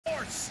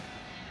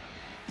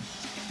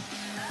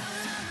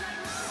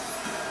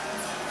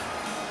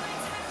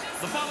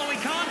The following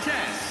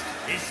contest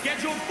is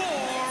scheduled for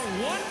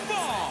one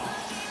fall.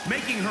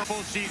 Making her...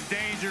 She's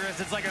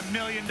dangerous. It's like $1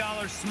 million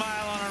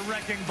smile on a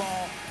wrecking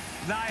ball.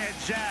 Nia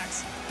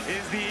Jax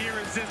is the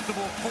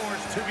irresistible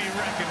force to be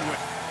reckoned with.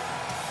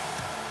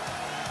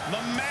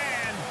 The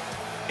man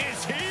is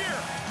here.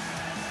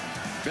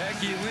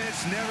 Becky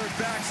Lynch never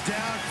backs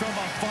down from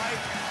a fight,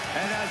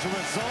 and as a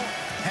result,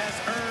 has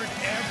earned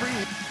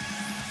every...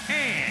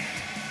 And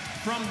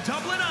from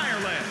Dublin,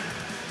 Ireland,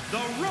 the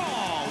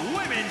Raw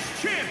Women's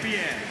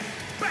Champion,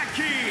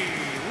 Becky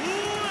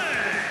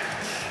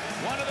Lynch.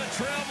 One of the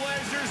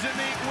trailblazers in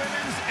the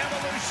women's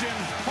evolution,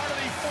 part of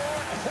the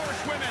Four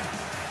Horsewomen.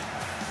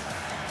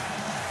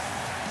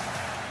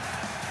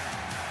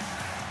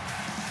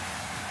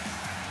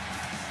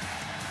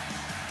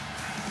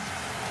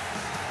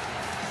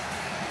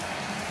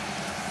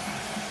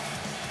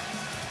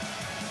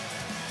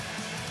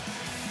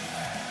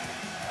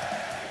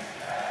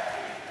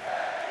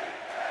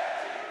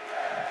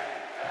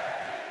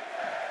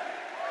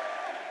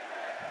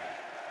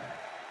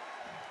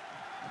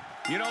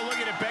 You know,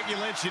 looking at Becky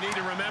Lynch, you need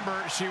to remember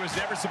she was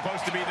never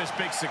supposed to be this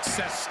big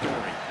success story.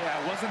 Yeah,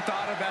 it wasn't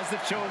thought of as the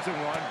chosen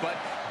one, but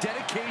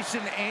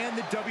dedication and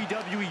the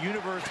WWE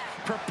Universe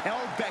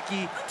propelled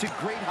Becky to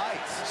great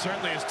heights.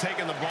 Certainly has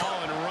taken the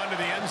ball and run to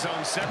the end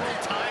zone several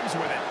times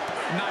with it.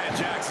 Nia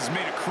Jax has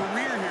made a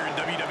career here in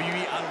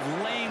WWE out of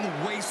laying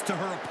waste to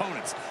her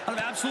opponents, out of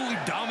absolutely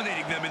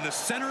dominating them in the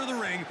center of the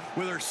ring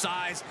with her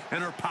size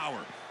and her power.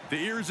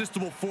 The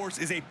irresistible force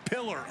is a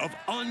pillar of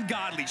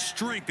ungodly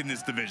strength in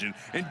this division,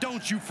 and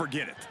don't you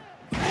forget it.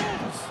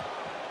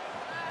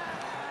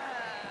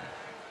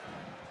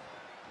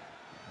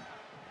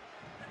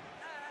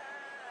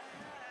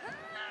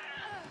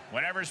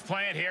 Whatever's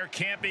playing here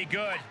can't be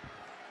good.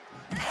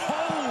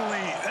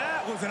 Holy,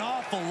 that was an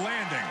awful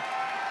landing.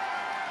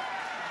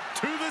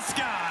 To the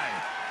sky.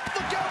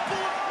 Look out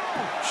below!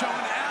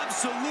 Showing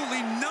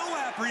absolutely no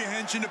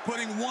apprehension to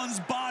putting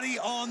one's body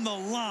on the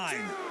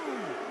line.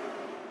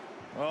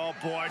 Oh,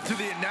 boy, to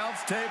the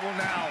announce table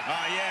now.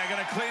 Oh, yeah,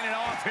 gonna clean it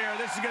off here.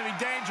 This is gonna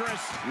be dangerous.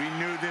 We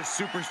knew this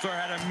superstar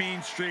had a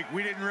mean streak.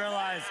 We didn't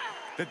realize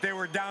that they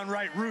were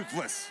downright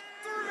ruthless.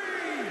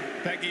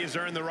 Becky has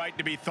earned the right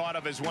to be thought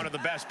of as one of the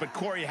best, but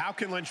Corey, how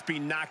can Lynch be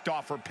knocked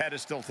off her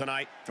pedestal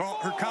tonight? Well,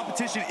 her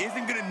competition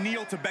isn't going to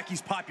kneel to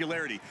Becky's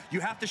popularity.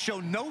 You have to show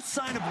no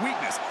sign of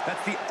weakness.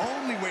 That's the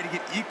only way to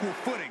get equal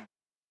footing.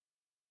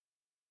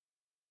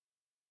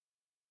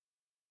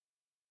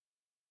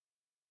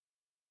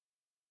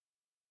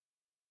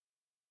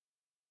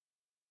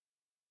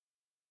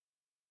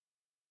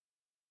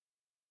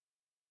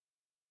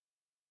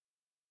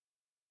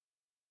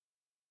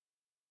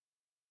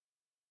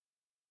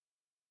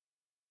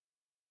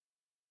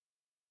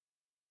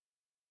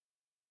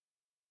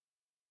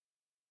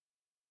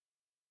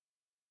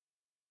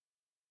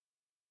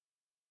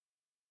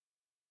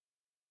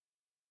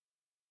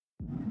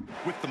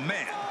 With the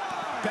man.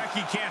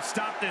 Becky can't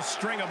stop this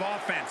string of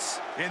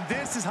offense. And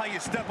this is how you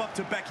step up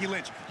to Becky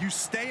Lynch. You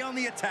stay on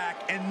the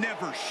attack and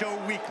never show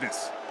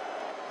weakness.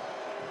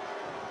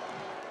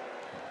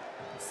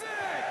 6.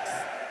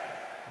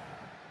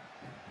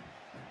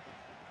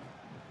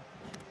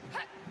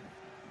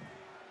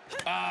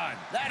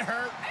 That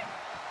hurt.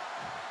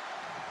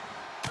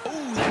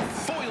 Oh, that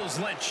foils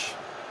Lynch.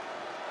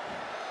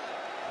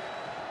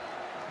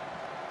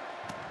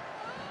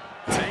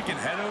 Taken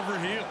head over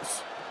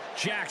heels.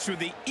 Jax with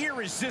the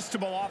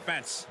irresistible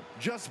offense.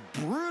 Just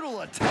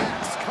brutal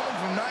attacks coming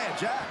from Nia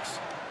Jax.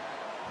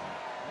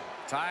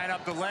 Tying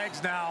up the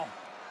legs now.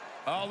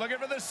 Oh, looking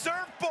for the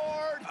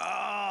surfboard.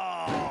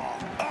 Oh,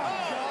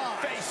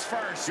 face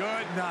first.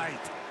 Good night.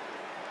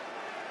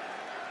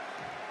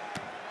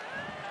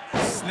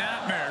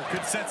 Snapmare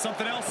could set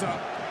something else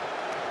up.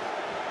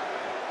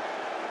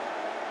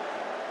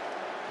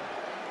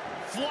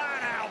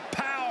 Flat out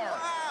power.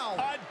 Wow.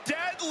 A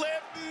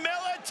deadlift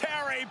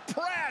military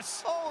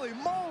press. Holy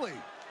moly.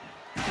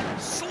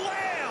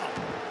 Slam.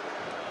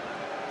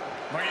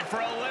 Looking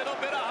for a little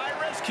bit of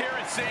high risk here,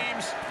 it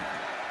seems.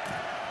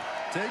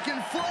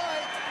 Taking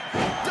flight.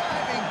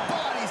 Diving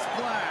body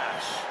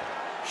splash.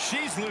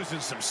 She's losing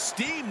some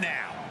steam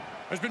now.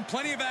 There's been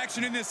plenty of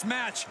action in this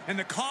match, and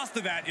the cost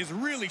of that is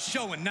really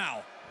showing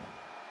now.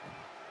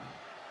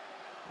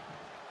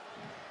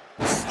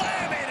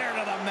 Slamming her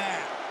to the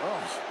mat.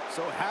 Oh,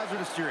 so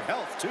hazardous to your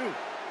health, too.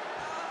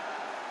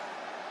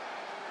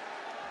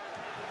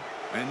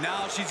 And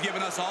now she's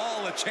given us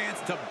all a chance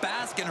to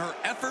bask in her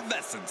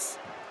effervescence.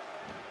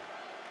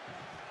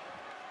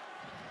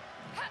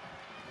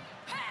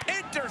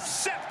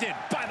 Intercepted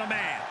by the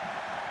man.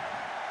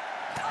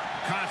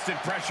 Constant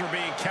pressure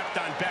being kept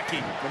on Becky.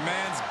 The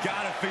man's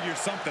got to figure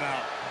something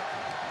out.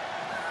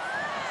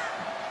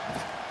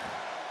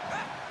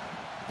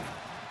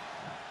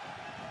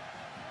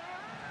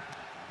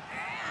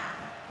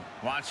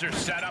 Wants her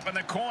set up in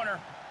the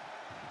corner.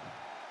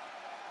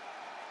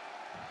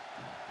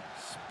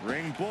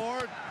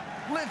 Springboard.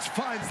 Lynch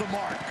finds the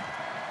mark.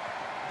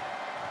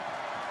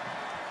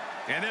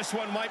 And this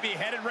one might be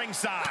headed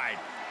ringside.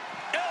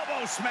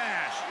 Elbow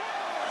smash.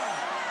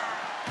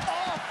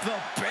 the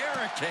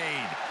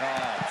barricade.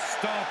 Oh,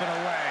 stomping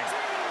away.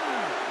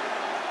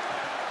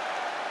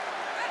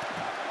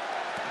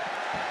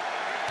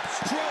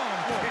 Strong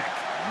kick.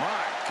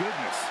 My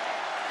goodness.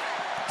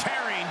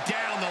 Tearing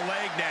down the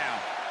leg now.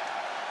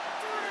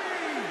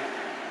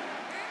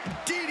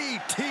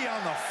 DDT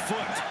on the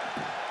foot.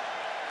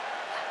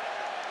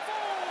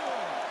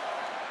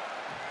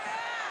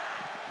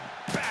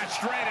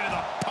 Bashed right into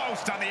the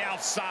post on the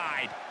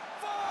outside.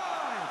 5,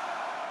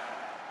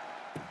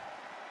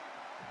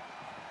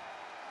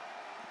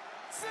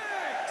 6.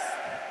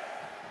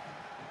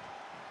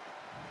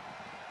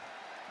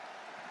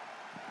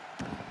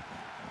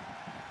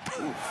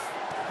 Oof.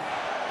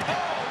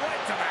 Oh,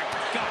 right to the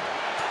gut.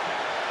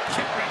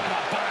 Kick right to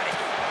the body.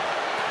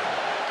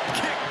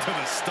 Kick to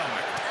the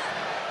stomach.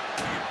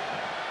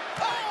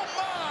 Oh,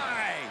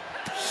 my!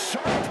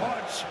 Sharp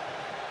punch.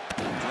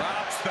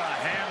 Drops the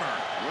hammer.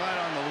 Right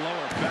on the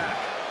lower back.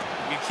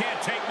 You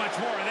can't take much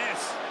more of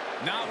this.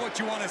 Not what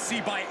you want to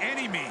see by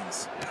any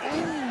means.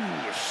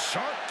 Ooh,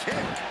 sharp kick.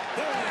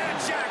 Nia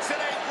Jax, a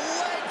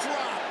leg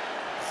drop.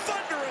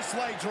 Thunderous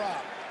leg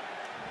drop.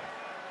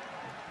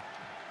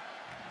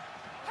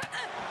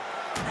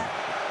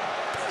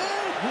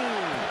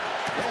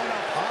 Going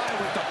up high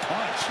with the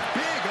punch.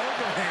 Big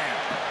overhand.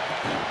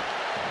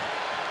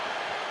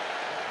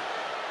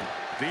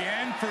 The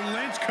end for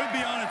Lynch could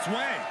be on its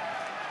way.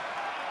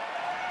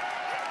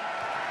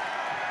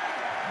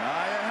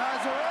 Nia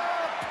has her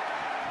up.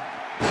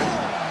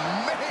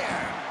 Oh,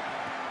 man.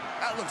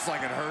 That looks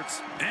like it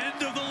hurts.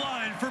 End of the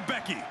line for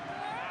Becky.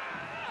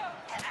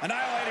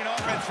 Annihilating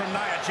offense from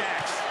Nia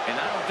Jax. And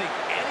I don't think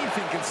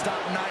anything can stop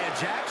Nia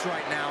Jax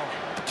right now.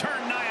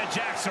 Turn Nia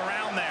Jax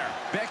around there.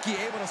 Becky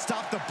able to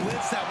stop the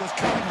blitz that was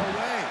coming her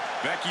way.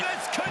 Becky,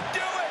 this could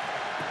do it.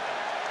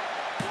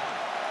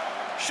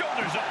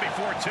 Shoulders up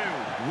before 2.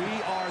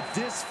 We are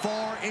this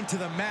far into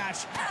the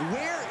match.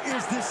 Where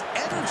is this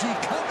energy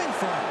coming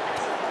from?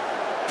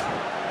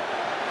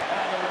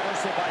 Oh, the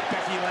reversal by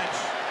Becky Lynch.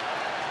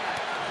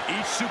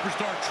 Each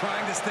superstar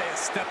trying to stay a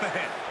step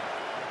ahead.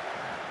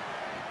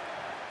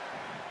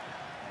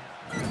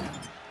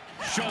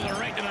 Shoulder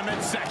right to the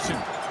midsection.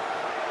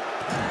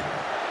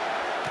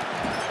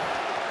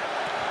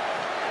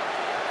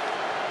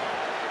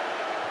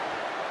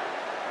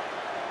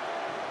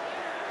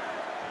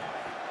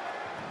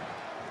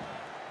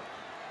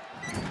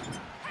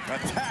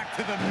 Attack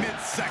to the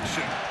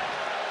midsection.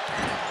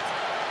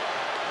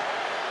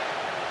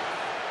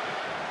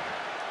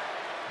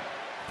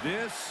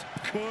 This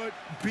could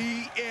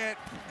be it.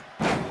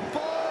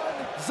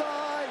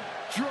 Bonsai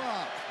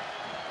drop.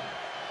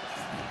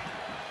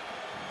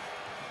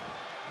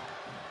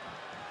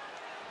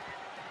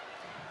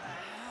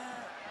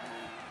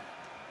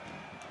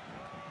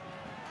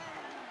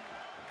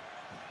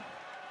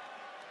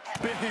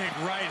 Big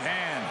right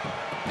hand.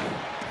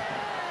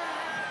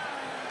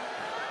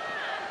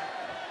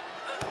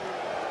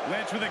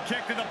 Lynch with a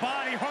kick to the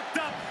body, hooked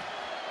up.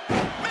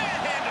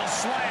 Manhandle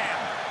slam.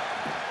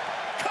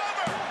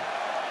 Cover.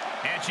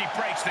 And she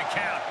breaks the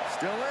count.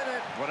 Still in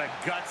it. What a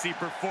gutsy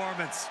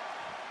performance.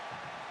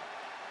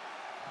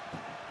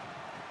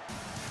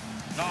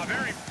 Oh,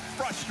 very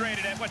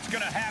frustrated at what's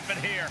going to happen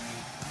here.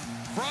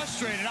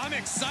 Frustrated? I'm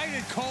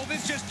excited, Cole.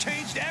 This just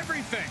changed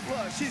everything.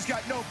 Look, she's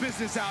got no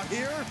business out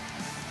here.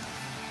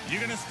 You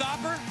going to stop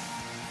her?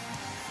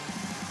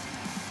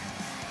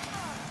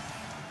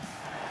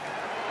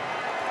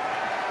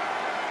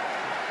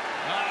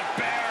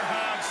 Bear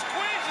hug,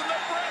 squeezing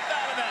the breath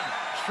out of them.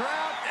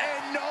 Trapped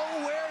and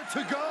nowhere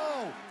to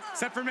go.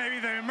 Except for maybe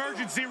the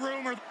emergency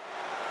room or...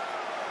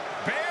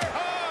 Bear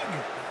hug.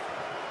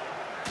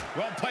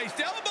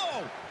 Well-placed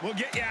elbow. We'll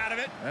get you out of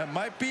it. That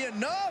might be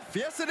enough.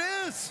 Yes, it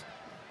is.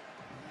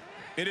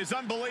 It is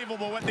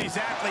unbelievable what these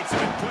athletes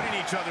have been putting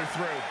each other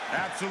through.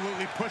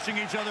 Absolutely pushing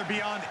each other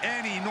beyond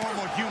any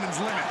normal human's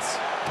limits.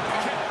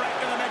 Kick right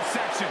to the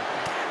midsection.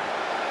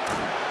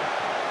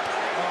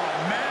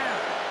 Oh, man.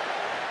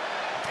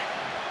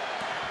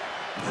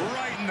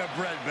 Right in the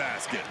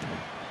breadbasket.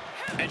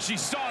 And she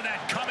saw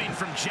that coming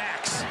from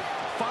Jax.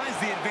 Finds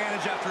the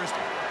advantage after his...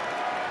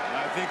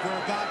 I think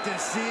we're about to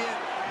see it.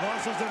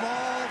 Muscles him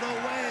all the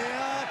way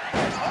up,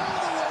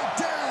 all the way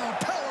down.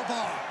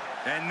 Powerbomb.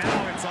 And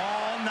now it's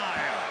all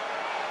Nia.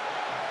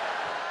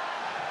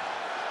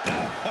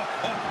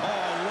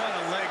 Oh, what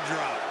a leg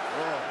drop.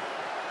 Oh,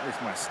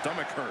 makes my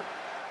stomach hurt.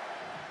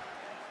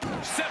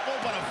 Simple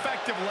but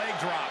effective leg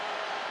drop.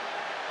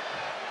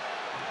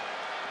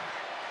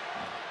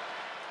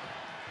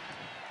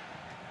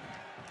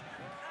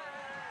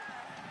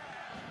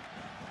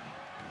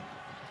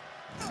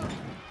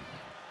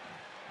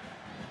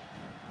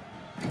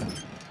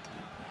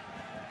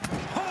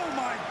 Oh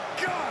my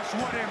gosh,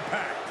 what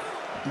impact.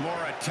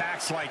 More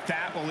attacks like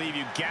that will leave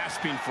you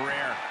gasping for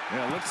air.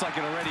 Yeah, it looks like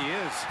it already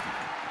is.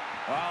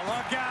 Oh,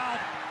 look out.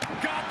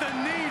 Got the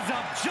knees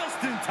up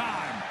just in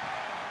time.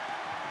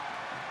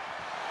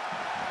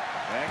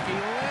 Becky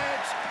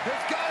Lynch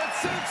has got it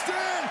cinched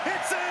in.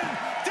 It's in.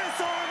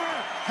 Disarmor.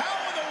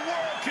 How in the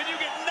world can you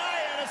get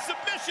Nia in a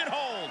submission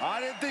hold?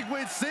 I didn't think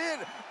we'd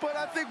see it, but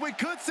I think we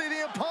could see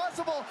the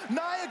impossible.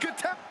 Nia could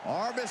tap.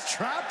 Arm is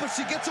trapped, but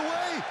she gets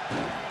away.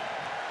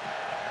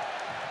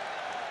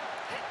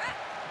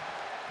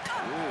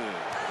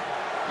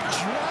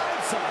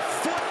 Drives a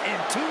foot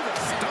into the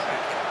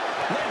stomach.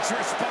 Lynch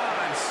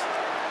responds.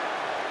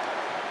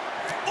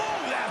 Oh,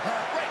 that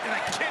hurt right in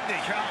the kidney.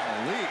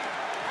 Golly.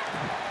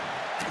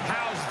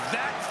 How's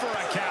that for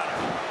a counter?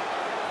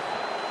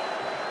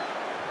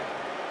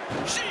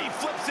 She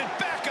flips it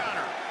back on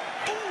her.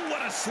 Ooh,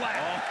 what a slap.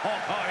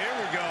 Oh, here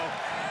we go.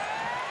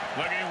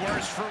 Looking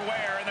worse for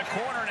wear in the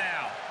corner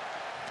now.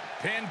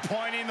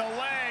 Pinpointing the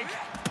leg.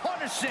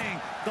 Punishing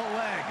the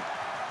leg.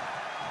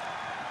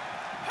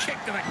 Kick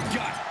to the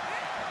gut.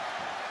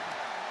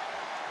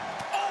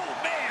 Oh,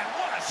 man,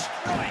 what a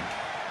strike.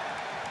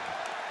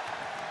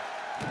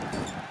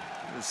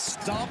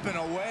 Stomping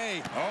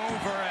away.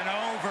 Over and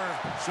over.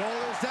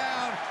 Shoulders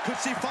down. Could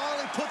she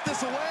finally put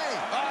this away?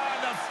 Oh,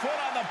 the foot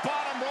on the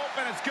bottom rope,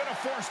 and it's going to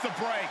force the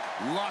break.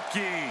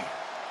 Lucky.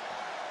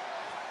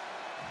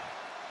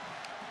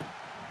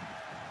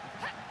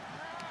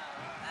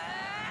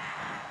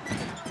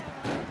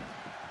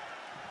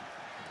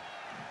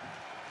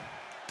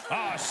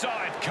 Oh,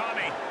 saw it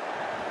coming.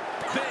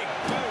 Big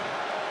boot.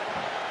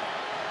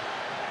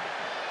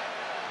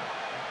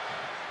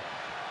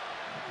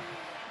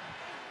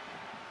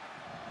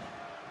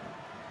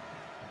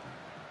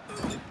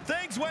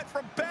 Things went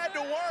from bad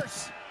to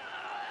worse.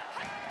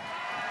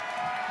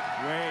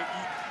 Wait,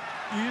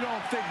 you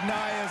don't think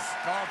Nia's...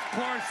 Of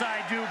course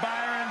I do,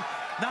 Byron.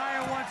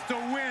 Nia wants to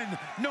win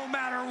no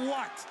matter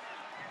what.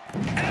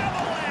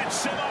 Avalanche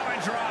Samoan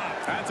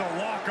drop. That's a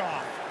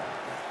walk-off.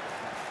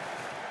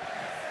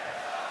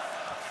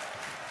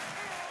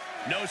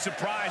 No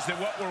surprise that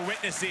what we're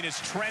witnessing is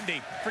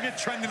trending. Forget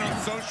trending on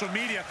social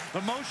media. The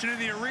motion in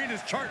the arena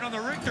is charting on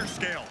the Richter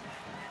scale.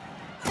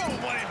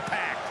 Boom, what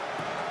impact.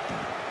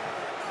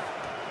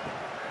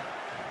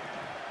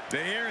 The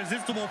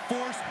irresistible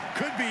force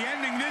could be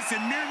ending this in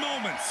mere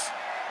moments.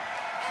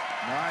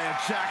 Nia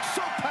Jax,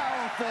 so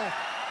powerful,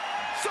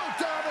 so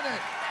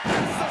dominant.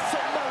 It's the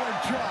Samoan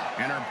drop.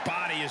 And her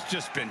body has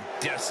just been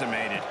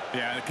decimated.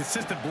 Yeah, the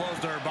consistent blows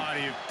to her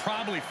body have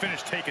probably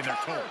finished taking their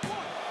toll.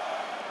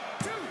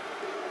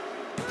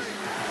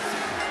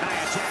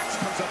 Nia Jax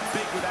comes up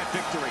big with that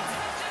victory.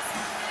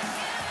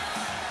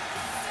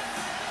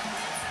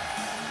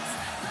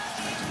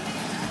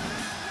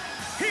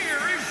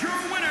 Here is your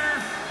winner,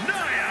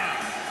 Nia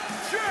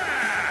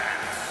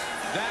Jax.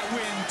 That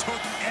win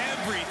took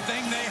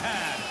everything they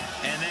had.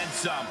 And then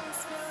some.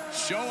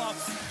 Show up,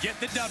 get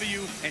the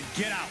W, and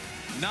get out.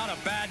 Not a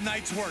bad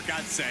night's work,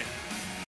 I'd say.